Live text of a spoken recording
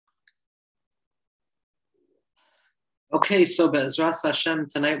Okay, so Be'ezras Hashem,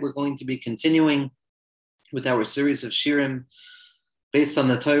 tonight we're going to be continuing with our series of shirim based on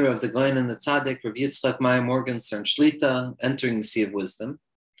the Torah of the Goyen and the Tzaddik, Rav Yitzchak Maya Morgenstern Shlita, Entering the Sea of Wisdom.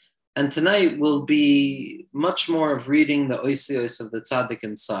 And tonight will be much more of reading the Oisios of the Tzaddik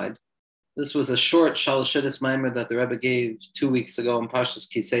inside. This was a short Shalashidus Maimer that the Rebbe gave 2 weeks ago in Pashas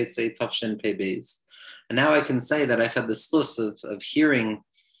Kiseitze Tafshin Pei Beis. And now I can say that I've had the splus of hearing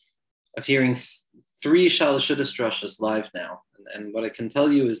three Shalashidus drashas live now. And what I can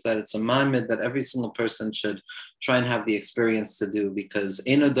tell you is that it's a mamid that every single person should try and have the experience to do, because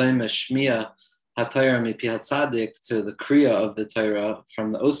Eino Doime Shmiya HaTorah Mipi HaTzadik to the Kriya of the Torah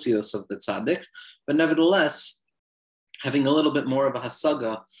from the Osios of the Tzaddik, but nevertheless, having a little bit more of a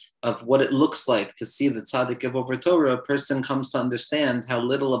hasaga of what it looks like to see the Tzaddik give over Torah, a person comes to understand how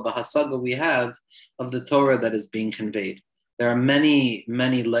little of a hasaga we have of the Torah that is being conveyed. There are many,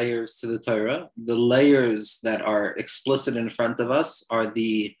 many layers to the Torah. The layers that are explicit in front of us are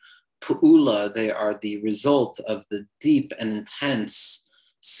the pu'ula, they are the result of the deep and intense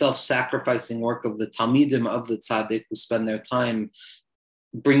self-sacrificing work of the Talmidim of the Tzaddik, who spend their time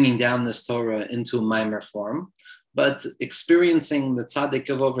bringing down this Torah into a maimer form. But experiencing the Tzaddik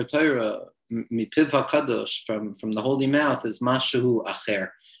give over Torah, mipiv HaKadosh, from the holy mouth, is mashuhu acher.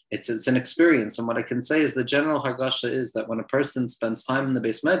 It's an experience. And what I can say is the general hargasha is that when a person spends time in the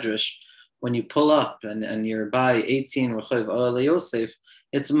Beis Medrash, when you pull up and you're by 18 Rechov Oleh Yosef,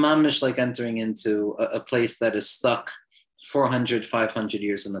 it's mamish like entering into a place that is stuck 400, 500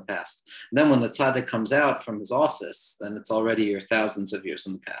 years in the past. And then when the tzaddik comes out from his office, then it's already thousands of years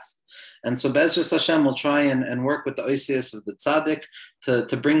in the past. And so Be'ezras Hashem will try and work with the oisios of the tzaddik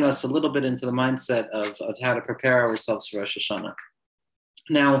to bring us a little bit into the mindset of how to prepare ourselves for Rosh Hashanah.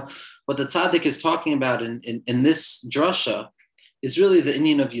 Now, what the tzaddik is talking about in this drasha is really the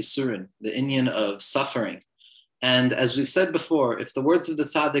inyan of Yisurin, the inyan of suffering. And as we've said before, if the words of the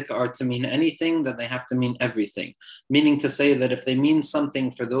tzaddik are to mean anything, then they have to mean everything. Meaning to say that if they mean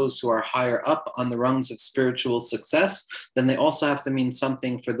something for those who are higher up on the rungs of spiritual success, then they also have to mean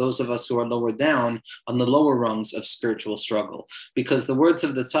something for those of us who are lower down on the lower rungs of spiritual struggle. Because the words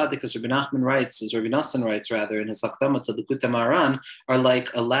of the tzaddik, as Rabbi Nachman writes, as Rabbi Nassan writes rather, in his Hakdama to the Likutei Moharan, are like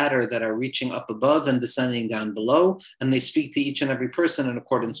a ladder that are reaching up above and descending down below, and they speak to each and every person in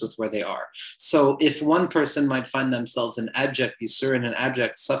accordance with where they are. So if one person might find themselves in abject yisurin and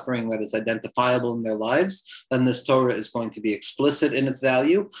abject suffering that is identifiable in their lives, then this Torah is going to be explicit in its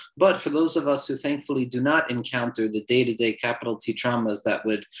value. But for those of us who thankfully do not encounter the day-to-day capital T traumas that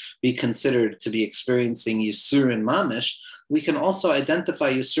would be considered to be experiencing yisurin mamish, we can also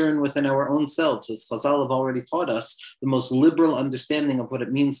identify Yisurin within our own selves. As Chazal have already taught us, the most liberal understanding of what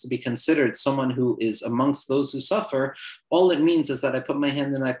it means to be considered someone who is amongst those who suffer, all it means is that I put my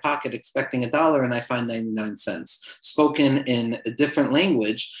hand in my pocket expecting $1 and I find 99 cents. Spoken in a different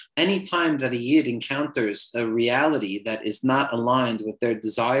language, any time that a Yid encounters a reality that is not aligned with their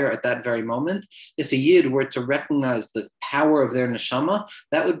desire at that very moment, if a Yid were to recognize the power of their neshama,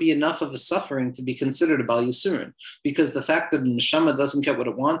 that would be enough of a suffering to be considered a Bal Yisurin. Because the fact that the neshama doesn't get what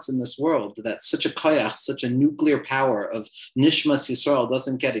it wants in this world, that such a koyach, such a nuclear power of Nishmas Yisrael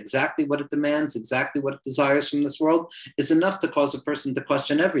doesn't get exactly what it demands, exactly what it desires from this world, is enough to cause a person to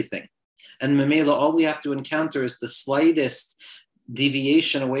question everything. And Memela, all we have to encounter is the slightest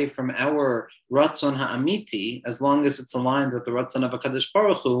deviation away from our Ratzon Ha'amiti, as long as it's aligned with the Ratzon of HaKadosh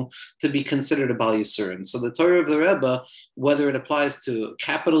Baruch Hu, to be considered a Bal Yisurin. So the Torah of the Rebbe, whether it applies to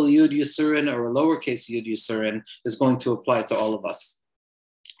capital Yud Yisurin or a lowercase Yud Yisurin, is going to apply to all of us.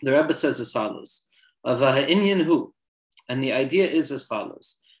 The Rebbe says as follows, Avaha'inyan Hu, and the idea is as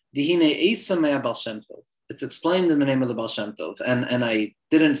follows, Dihine Eisa Mea Baal Shem Tov. It's explained in the name of the Baal Shem Tov, and I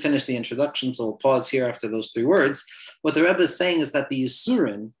didn't finish the introduction, so we'll pause here after those 3 words. What the Rebbe is saying is that the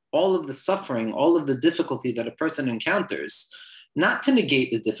Yisurin, all of the suffering, all of the difficulty that a person encounters, not to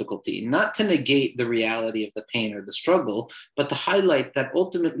negate the difficulty, not to negate the reality of the pain or the struggle, but to highlight that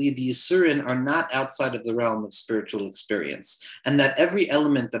ultimately the Yisurin are not outside of the realm of spiritual experience, and that every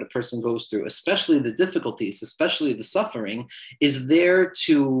element that a person goes through, especially the difficulties, especially the suffering, is there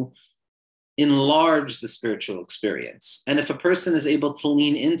to enlarge the spiritual experience. And if a person is able to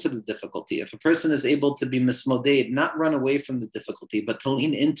lean into the difficulty, if a person is able to be mismoded, not run away from the difficulty, but to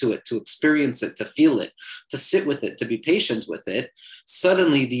lean into it, to experience it, to feel it, to sit with it, to be patient with it,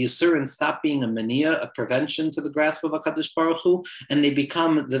 suddenly the Yisurin stop being a mania, a prevention to the grasp of HaKadosh Baruch Hu, and they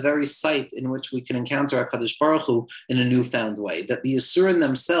become the very site in which we can encounter HaKadosh Baruch Hu in a newfound way. That the Yisurin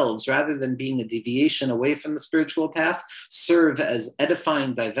themselves, rather than being a deviation away from the spiritual path, serve as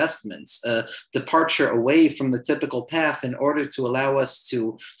edifying divestments, departure away from the typical path in order to allow us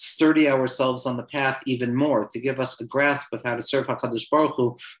to sturdy ourselves on the path even more, to give us a grasp of how to serve HaKadosh Baruch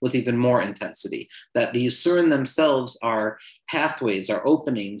Hu with even more intensity. That the Yisurim themselves are pathways, are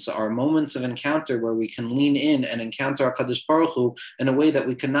openings, are moments of encounter where we can lean in and encounter HaKadosh Baruch Hu in a way that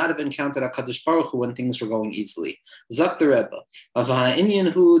we could not have encountered HaKadosh Baruch Hu when things were going easily. Zak the Rebbe, of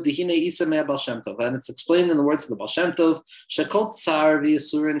ha'inyan hu dihine isa me'ah Baal Shem Tov, and it's explained in the words of the Baal Shem Tov, shekol tsar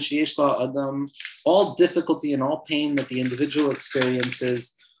v'yisurin sheyesh la adam, all difficulty and all pain that the individual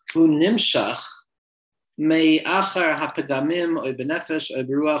experiences, hu nimshach may achar hapegamim oy benefesh oy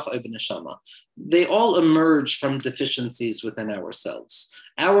beruach oy beneshama. They all emerge from deficiencies within ourselves.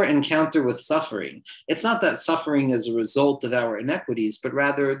 Our encounter with suffering, it's not that suffering is a result of our inequities, but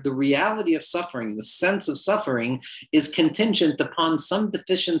rather the reality of suffering, the sense of suffering, is contingent upon some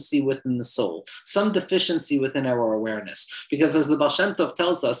deficiency within the soul, some deficiency within our awareness. Because as the Baal Shem Tov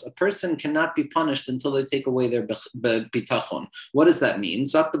tells us, a person cannot be punished until they take away their bitachon. What does that mean?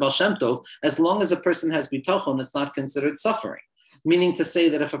 Zak the Baal Shem Tov, as long as a person has bitachon, it's not considered suffering. Meaning to say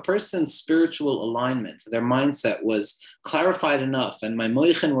that if a person's spiritual alignment, their mindset was clarified enough and my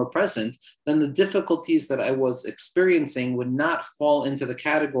moichin were present, then the difficulties that I was experiencing would not fall into the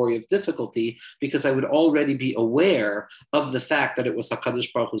category of difficulty because I would already be aware of the fact that it was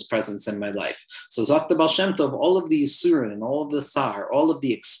HaKadosh Baruch Hu's presence in my life. So Zak the Baal Shem Tov, all of the Yisurin and all of the Sar, all of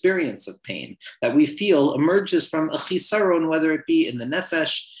the experience of pain that we feel emerges from a chisaron, whether it be in the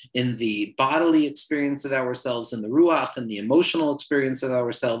nefesh, in the bodily experience of ourselves, in the ruach, in the emotional experience of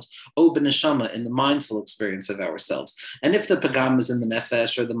ourselves, o b'neshama, in the mindful experience of ourselves. And if the pagam is in the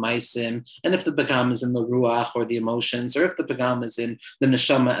nefesh or the maisim, and if the pagam is in the ruach or the emotions, or if the pagam is in the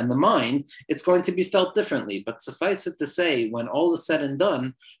neshama and the mind, it's going to be felt differently. But suffice it to say, when all is said and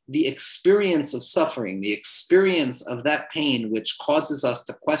done, the experience of suffering, the experience of that pain, which causes us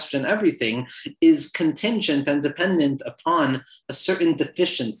to question everything, is contingent and dependent upon a certain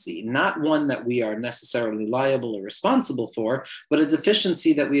deficiency, not one that we are necessarily liable or responsible for, but a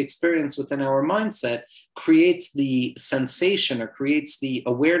deficiency that we experience within our mindset creates the sensation or creates the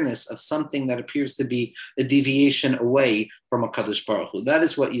awareness of something that appears to be a deviation away from HaKadosh Baruch Hu. That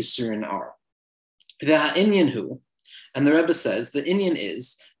is what Yisurin are. And the Rebbe says, the inyan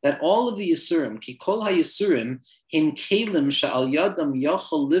is that all of the Yisurim, ki kol ha-Yisurim, him kelim sha'al yadam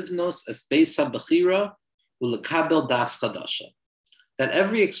yochel livnos es beis ha-bechira u'lekabel das chadasha. That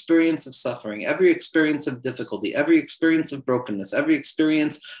every experience of suffering, every experience of difficulty, every experience of brokenness, every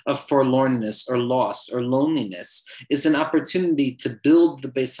experience of forlornness or loss or loneliness is an opportunity to build the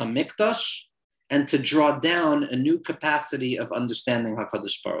Beis HaMikdash and to draw down a new capacity of understanding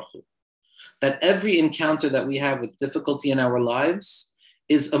HaKadosh Baruch Hu. That every encounter that we have with difficulty in our lives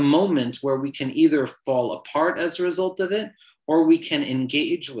is a moment where we can either fall apart as a result of it, or we can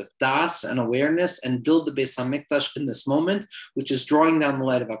engage with das and awareness and build the Beis HaMikdash in this moment, which is drawing down the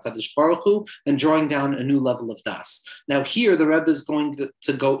light of HaKadosh Baruch Hu and drawing down a new level of das. Now here, the Rebbe is going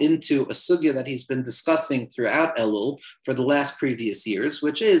to go into a sugya that he's been discussing throughout Elul for the last previous years,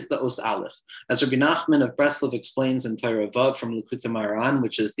 which is the Os Aleph. As Rabbi Nachman of Breslov explains in Torah Vav from Likutei Moharan,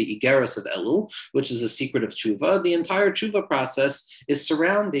 which is the Igeris of Elul, which is a secret of tshuva, the entire tshuva process is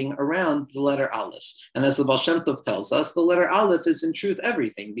surrounding around the letter Aleph. And as the Baal Shem Tov tells us, the letter Aleph is in truth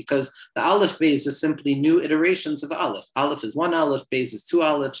everything, because the Aleph base is simply new iterations of Aleph. Aleph is one Aleph, base is two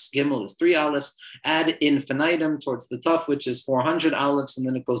Alephs, Gimel is three Alephs, add infinitum towards the Tuf, which is 400 Alephs, and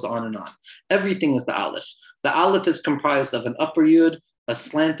then it goes on and on. Everything is the Aleph. The Aleph is comprised of an upper Yud, a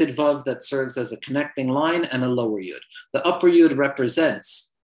slanted Vav that serves as a connecting line, and a lower Yud. The upper Yud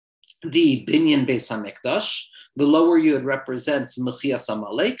represents the Binyan Beis HaMikdash, the lower Yud represents Mechias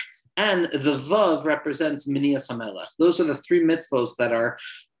HaMalek, and the Vav represents Miniyas HaMelech. Those are the three mitzvos that are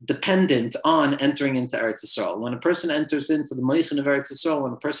dependent on entering into Eretz Yisrael. When a person enters into the Moichin of Eretz Yisrael,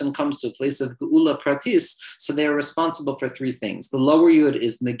 when a person comes to a place of Geula Pratis, so they are responsible for three things. The lower Yud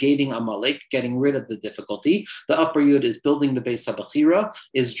is negating Amalek, getting rid of the difficulty. The upper Yud is building the Beis HaBechira,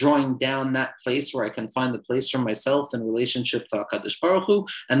 is drawing down that place where I can find the place for myself in relationship to HaKadosh Baruch Hu.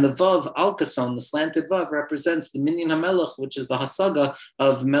 And the Vav, Al-Kason, the slanted Vav, represents the Minyan HaMelech, which is the Hasaga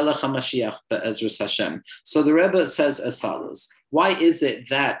of Melech HaMashiach Be'ezras Hashem. So the Rebbe says as follows. Why is it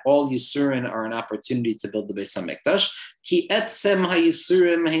that all Yisurin are an opportunity to build the Beis HaMikdash? Ki etzem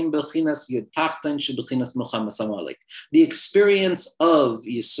ha'Yisurim heim b'chinas yud tachton she'b'chinas Milchamas HaMalek. The experience of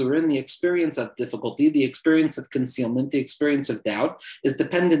Yisurin, the experience of difficulty, the experience of concealment, the experience of doubt is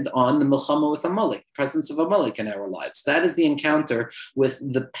dependent on the Milchama with Amalek, the presence of Amalek in our lives. That is the encounter with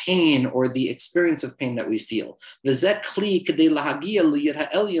the pain or the experience of pain that we feel. V'zeh kli k'dei lahagia l'yud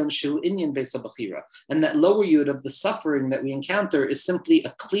ha'elyon shehu inyan Beis HaBechira. And that lower yud of the suffering that we encounter encounter is simply a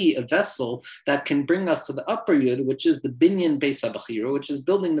kli, a vessel that can bring us to the upper yud, which is the binyan Beis HaBechira, which is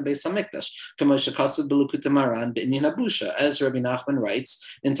building the Beis HaMikdash. As Rabbi Nachman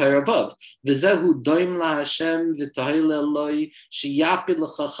writes in Torah Vav, V'zehu doim laHashem v'tahil Eloi sheyapid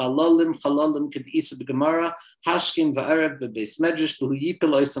l'cha chalalim chalalim k'd'isa b'gemara hashkim v'arev b'beis medrash v'hu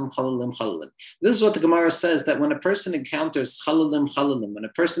yipil oisam chalalim chalalim. This is what the Gemara says, that when a person encounters chalalim chalalim, when a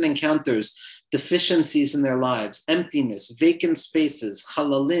person encounters deficiencies in their lives, emptiness, vacant spaces,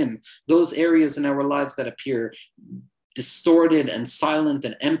 chalalim, those areas in our lives that appear distorted and silent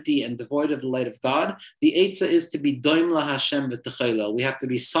and empty and devoid of the light of God, the Eitzah is to be doim la Hashem v'techayla. We have to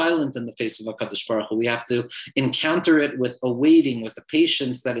be silent in the face of HaKadosh Baruch Hu. We have to encounter it with a waiting, with a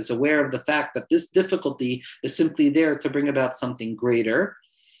patience that is aware of the fact that this difficulty is simply there to bring about something greater.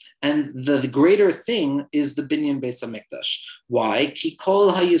 And the greater thing is the binyan Beis HaMikdash. Why? Ki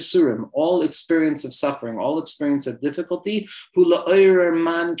kol hayisurim, all experience of suffering, all experience of difficulty, hu la'orer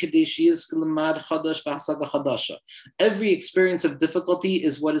man kedei sheyizke lemad chadash v'hasaga chadasha. Every experience of difficulty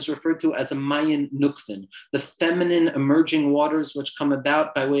is what is referred to as a mayan nukvin, the feminine emerging waters which come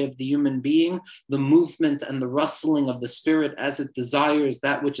about by way of the human being, the movement and the rustling of the spirit as it desires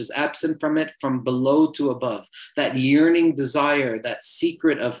that which is absent from it, from below to above. That yearning desire, that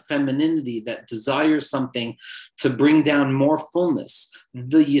secret of femininity that desires something to bring down more fullness.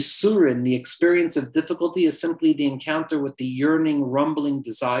 The Yisurin, the experience of difficulty, is simply the encounter with the yearning, rumbling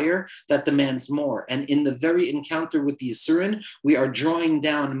desire that demands more. And in the very encounter with the Yisurin, we are drawing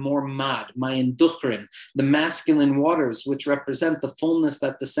down more mad, mayan duchrin, the masculine waters, which represent the fullness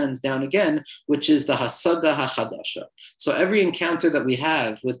that descends down again, which is the hasaga hachadasha. So every encounter that we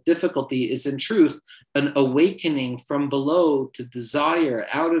have with difficulty is in truth an awakening from below to desire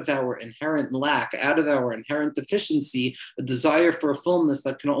out of our inherent lack, out of our inherent deficiency, a desire for a fullness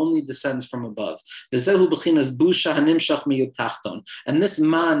that can only descend from above. And this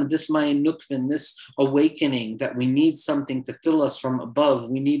man, this mayan nukvin, this awakening that we need something to fill us from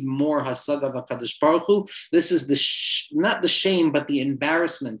above, we need more hasaga v'kadosh baruch Hu. This is not the shame, but the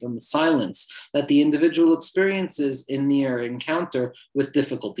embarrassment and the silence that the individual experiences in their encounter with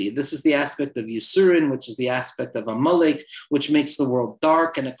difficulty. This is the aspect of Yisurin, which is the aspect of Amalek, which makes the world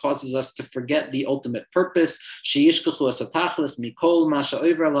dark, and it causes us to forget the ultimate purpose.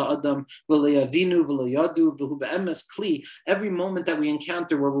 Every moment that we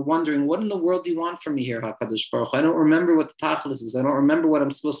encounter where we're wondering, what in the world do you want from me here, HaKadosh Baruch Hu? I don't remember what the tachlis is. I don't remember what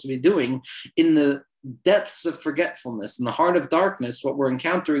I'm supposed to be doing. In the depths of forgetfulness, in the heart of darkness, what we're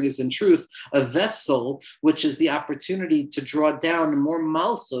encountering is in truth a vessel, which is the opportunity to draw down more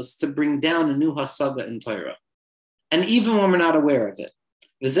malchus, to bring down a new hasaga in Torah. And even when we're not aware of it.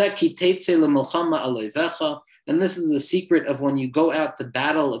 And this is the secret of when you go out to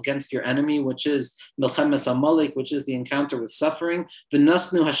battle against your enemy, which is Milchemes Amalek, which is the encounter with suffering.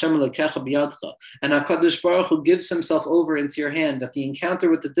 V'nasnu Hashem Elokecha b'yadcha. And HaKadosh Baruch Hu gives himself over into your hand, that the encounter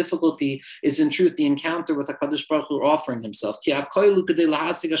with the difficulty is in truth the encounter with HaKadosh Baruch Hu offering himself. That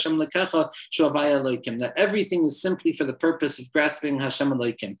everything is simply for the purpose of grasping Hashem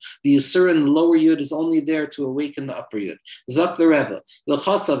Elokim. The Yisurin, the lower Yud, is only there to awaken the upper Yud. Zak the Rebbe, the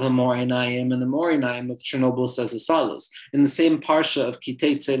Chasav HaMorinayim, and the Morinayim of Chernobyl says as follows, in the same parsha of Ki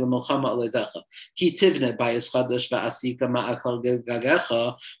Teitzei L'Milchama Aledecha, Ki Tivne Bayis Chadash V'Asika Ma'akal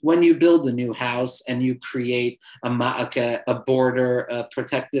Gagecha, when you build a new house and you create a ma'aka, a border, a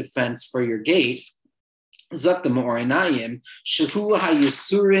protective fence for your gate, Zak the Morinayim, Shehu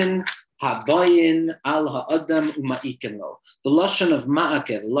HaYisurin Habayin al ha'adam u'ma'ikin lo. The lashon of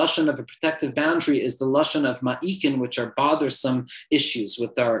ma'akeh, the lashon of a protective boundary, is the lashon of ma'ikin, which are bothersome issues,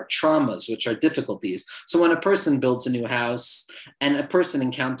 with our traumas, which are difficulties. So when a person builds a new house and a person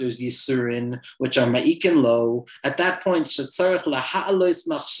encounters yisurin, which are ma'ikin lo, at that point,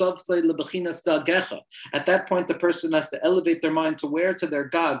 at that point, the person has to elevate their mind to where? To their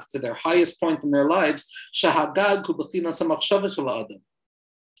gag, to their highest point in their lives. Shahagag hu b'chinas ha'machshavah shel ha'adam.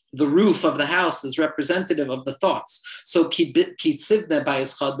 The roof of the house is representative of the thoughts. So ki tzivne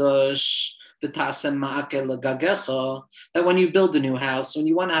bayis chadash, that when you build a new house, when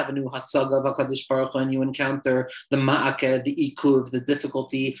you want to have a new hasaga of HaKadosh Baruch Hu, and you encounter the ma'akeh, the ikuv, the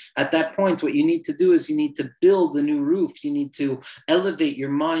difficulty, at that point, what you need to do is you need to build a new roof. You need to elevate your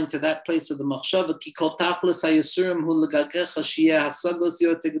mind to that place of the machshava.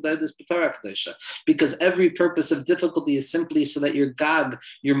 Because every purpose of difficulty is simply so that your gag,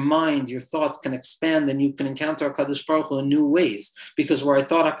 your mind, your thoughts can expand, and you can encounter HaKadosh Baruch Hu in new ways. Because where I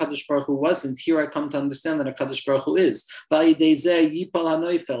thought HaKadosh Baruch Hu wasn't, present. Here I come to understand that HaKadosh Baruch Hu is.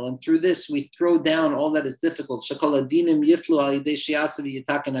 And through this, we throw down all that is difficult.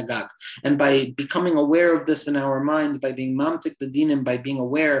 And by becoming aware of this in our mind, by being mamtik the dinim, by being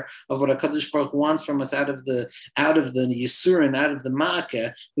aware of what HaKadosh Baruch Hu wants from us out of the Yisurin, out of the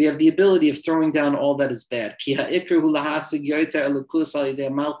Ma'akeh, we have the ability of throwing down all that is bad.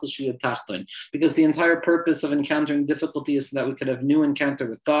 Because the entire purpose of encountering difficulty is so that we could have new encounter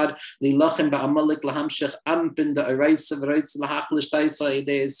with God. Because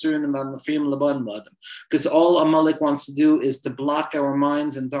all Amalek wants to do is to block our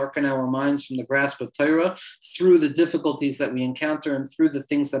minds and darken our minds from the grasp of Torah through the difficulties that we encounter and through the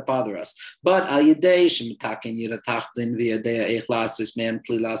things that bother us. But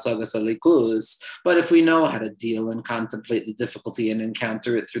if we know how to deal and contemplate the difficulty and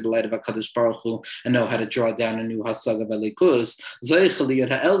encounter it through the light of HaKadosh Baruch Hu and know how to draw down a new hasag of elikus,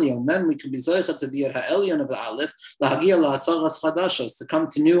 then we can be zeicha to the Yod Ha'elyon of the Aleph, to come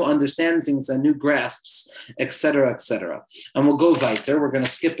to new understandings and new grasps, etc., etc. And we'll go weiter. We're going to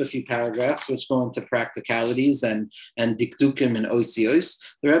skip a few paragraphs, which go into practicalities and dikdukim and oisios.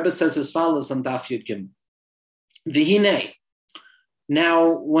 The Rebbe says as follows on Daf Yud Gimel. V'hinei.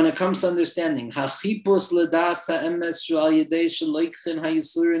 Now, when it comes to understanding,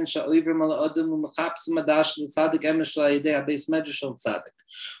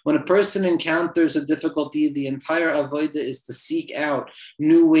 when a person encounters a difficulty, the entire avodah is to seek out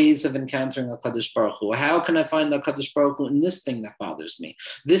new ways of encountering HaKadosh Baruch Hu. How can I find HaKadosh Baruch Hu in this thing that bothers me?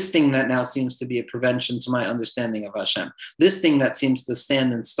 This thing that now seems to be a prevention to my understanding of Hashem. This thing that seems to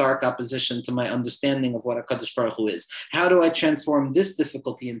stand in stark opposition to my understanding of what HaKadosh Baruch Hu is. How do I transform this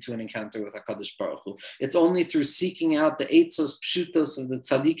difficulty into an encounter with HaKadosh Baruch Hu? It's only through seeking out the eitzos pshutos of the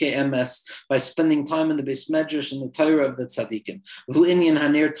tzadikei emes by spending time in the Beis Medrash and the Torah of the tzadikim.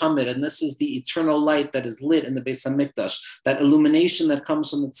 And this is the eternal light that is lit in the Beis Hamikdash, that illumination that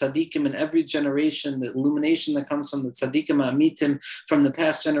comes from the tzadikim in every generation, the illumination that comes from the tzadikim amitim from the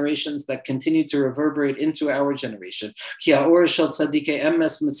past generations that continue to reverberate into our generation. Because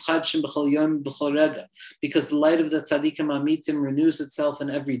the light of the tzadikim amitim renews itself in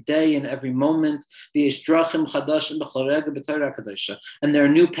every day and every moment. And there are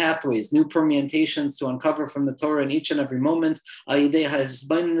new pathways, new permutations to uncover from the Torah in each and every moment. By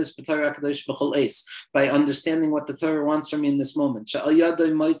understanding what the Torah wants from me in this moment.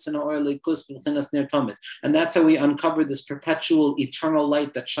 And that's how we uncover this perpetual, eternal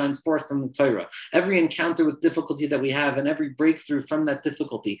light that shines forth from the Torah. Every encounter with difficulty that we have and every breakthrough from that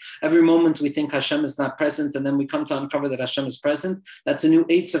difficulty, every moment we think Hashem is not present and then we come to uncover that Hashem is present, that's a new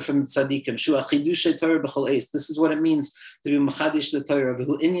eitzah from tzaddikim. This is what it means to be machadish the Torah.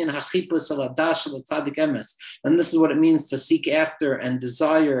 And this is what it means to seek after and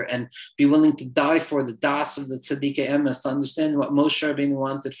desire and be willing to die for the das of the Tzadikei Emes, to understand what Moshe Rabbeinu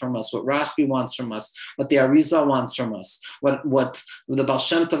wanted from us, what Rashbi wants from us, what the Arizal wants from us, what the Baal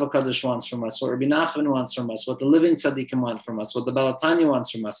Shem Tov HaKadosh wants from us, what Rabbi Nachman wants from us, what the living Tzadikim want from us, what the Baal Tanya wants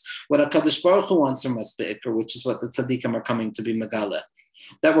from us, what HaKadosh Baruch Hu wants from us, Be'ikr, which is what the Tzadikim are coming to be Megala.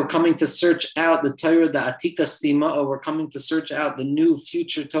 That we're coming to search out the Torah, the Atika Stima, or we're coming to search out the new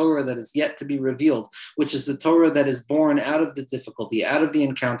future Torah that is yet to be revealed, which is the Torah that is born out of the difficulty, out of the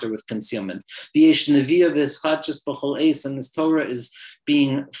encounter with concealment. And this Torah is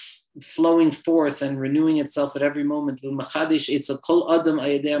being flowing forth and renewing itself at every moment.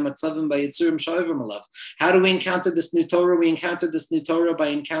 How do we encounter this new Torah? We encounter this new Torah by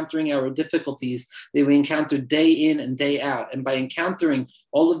encountering our difficulties that we encounter day in and day out. And by encountering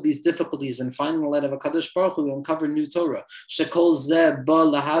all of these difficulties and finding the light of HaKadosh Baruch Hu, we uncover new Torah.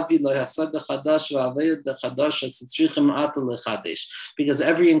 Because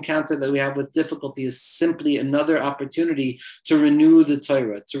every encounter that we have with difficulty is simply another opportunity to renew the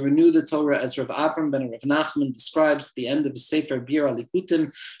Torah, to renew the Torah, as Rav Avram ben Rav Nachman describes at the end of the Sefer Bir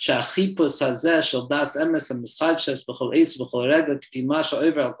Alikutim, Sha'achipus hazeh shel das emes hamischadshas b'chol eis b'chol rega k'fi ma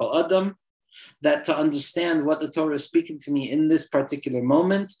she'over al kol adam, that to understand what the Torah is speaking to me in this particular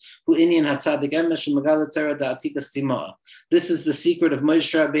moment, this is the secret of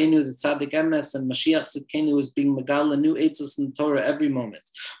Moshe Rabbeinu, the Tzadik Emes, and Mashiach Tzidkenu is being Megala new eitzos in the Torah every moment.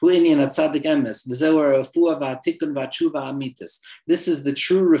 This is the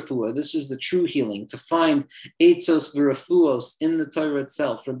true refuah, this is the true healing, to find eitzos v'refuos in the Torah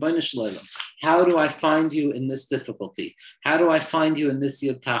itself. Rabbeinu Shalom, how do I find you in this difficulty? How do I find you in this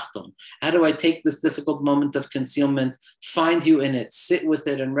Yud Tachton? How do do I take this difficult moment of concealment, find you in it, sit with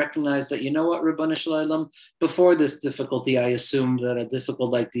it, and recognize that, you know what, Ribbon Shalom, before this difficulty, I assumed that a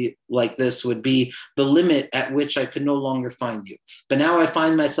difficult like this would be the limit at which I could no longer find you. But now I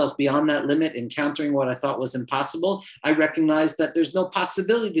find myself beyond that limit, encountering what I thought was impossible. I recognize that there's no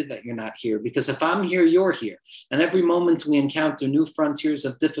possibility that you're not here, because if I'm here, you're here. And every moment we encounter new frontiers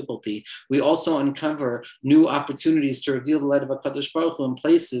of difficulty, we also uncover new opportunities to reveal the light of HaKadosh Baruch Hu in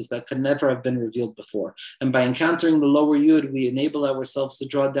places that could never have been revealed before. And by encountering the lower Yud, we enable ourselves to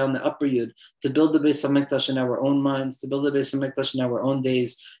draw down the upper Yud, to build the Beis HaMikdash in our own minds, to build the Beis HaMikdash in our own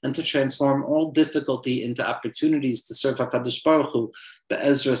days, and to transform all difficulty into opportunities to serve HaKadosh Baruch Hu,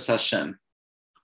 Be'ezras Hashem.